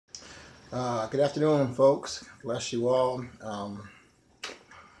Good afternoon, folks. Bless you all.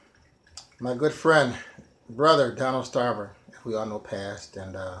 My good friend, brother, Donald Starver, we all know passed,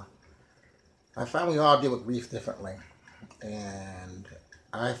 and I find we all deal with grief differently. And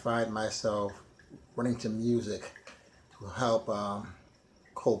I find myself running to music to help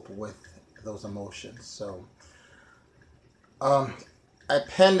cope with those emotions. So um, I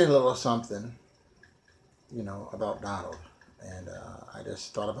penned a little something, about Donald, and I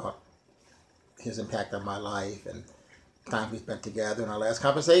just thought about his impact on my life and time we spent together in our last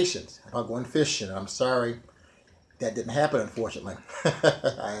conversations about going fishing. And I'm sorry that didn't happen, unfortunately.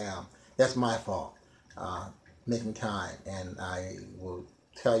 I am. That's my fault. Making time, and I will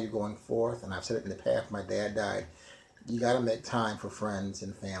tell you going forth, and I've said it in the past. My dad died. You got to make time for friends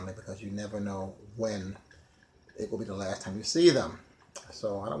and family because you never know when it will be the last time you see them.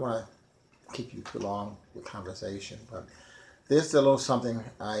 So I don't want to keep you too long with conversation, but this is a little something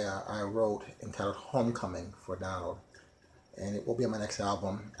I wrote entitled Homecoming for Donald, and it will be on my next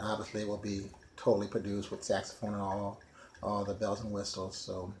album. Obviously, it will be totally produced with saxophone and all the bells and whistles.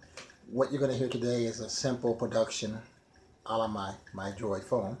 So what you're going to hear today is a simple production a la my Droid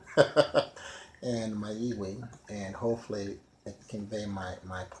phone and my E-Wing, and hopefully it can convey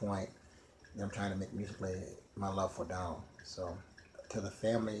my point that I'm trying to make musically, my love for Donald. So to the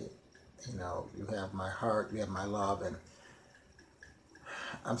family, you have my heart, you have my love, and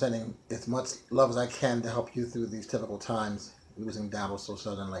I'm sending as much love as I can to help you through these difficult times, losing Donald so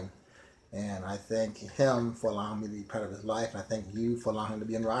suddenly. And I thank him for allowing me to be part of his life. And I thank you for allowing him to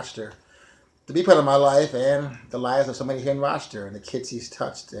be in Rochester, to be part of my life and the lives of somebody here in Rochester and the kids he's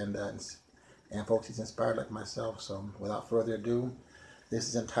touched and folks he's inspired like myself. So without further ado, this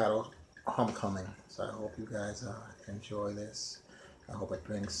is entitled Homecoming. So I hope you guys enjoy this. I hope it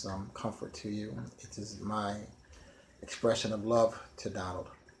brings some comfort to you. It is my expression of love to Donald.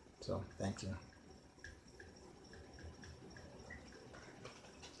 So thank you.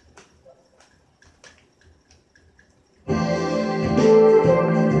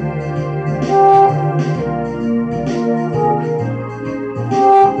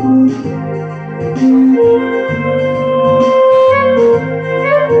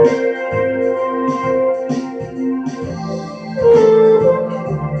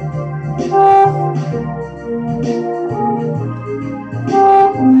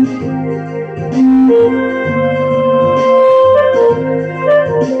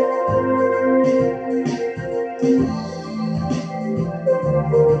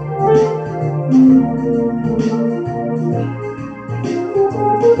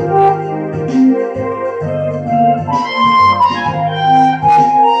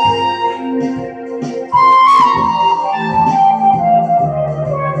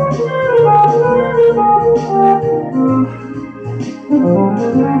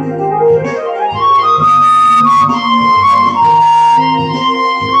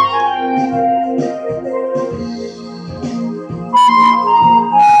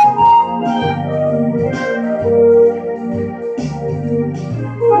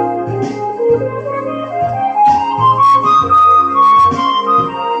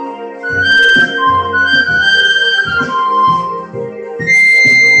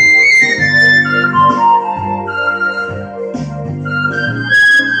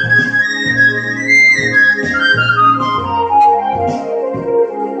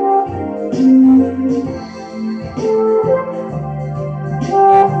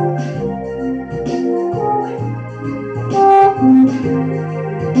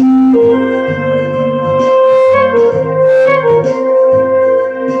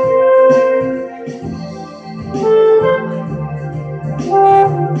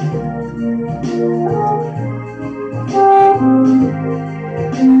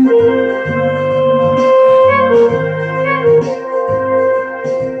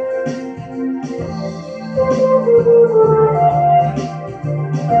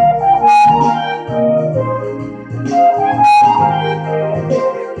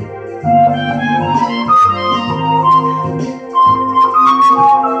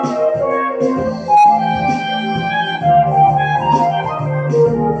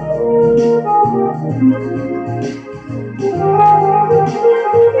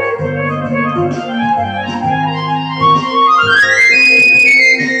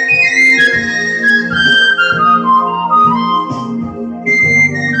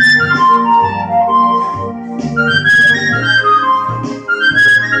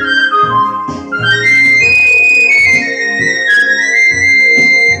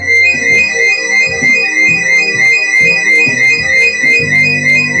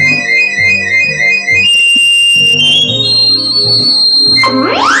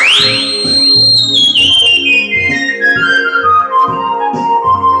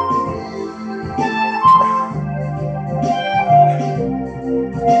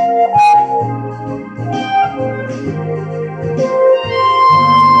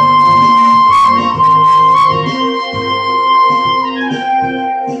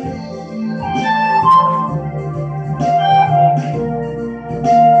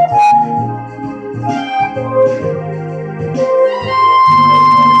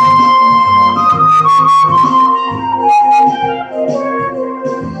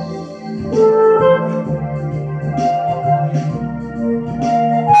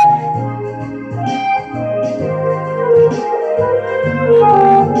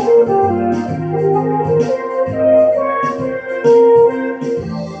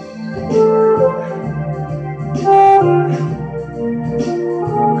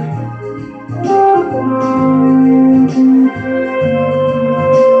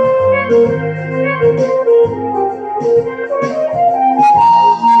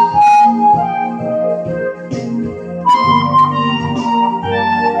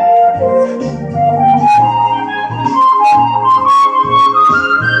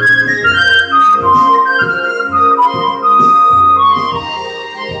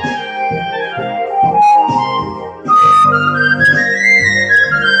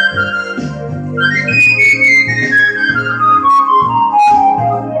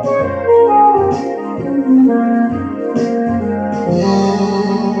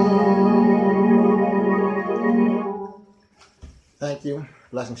 Thank you.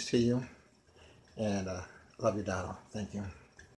 Blessings to you. And love you, Donald. Thank you.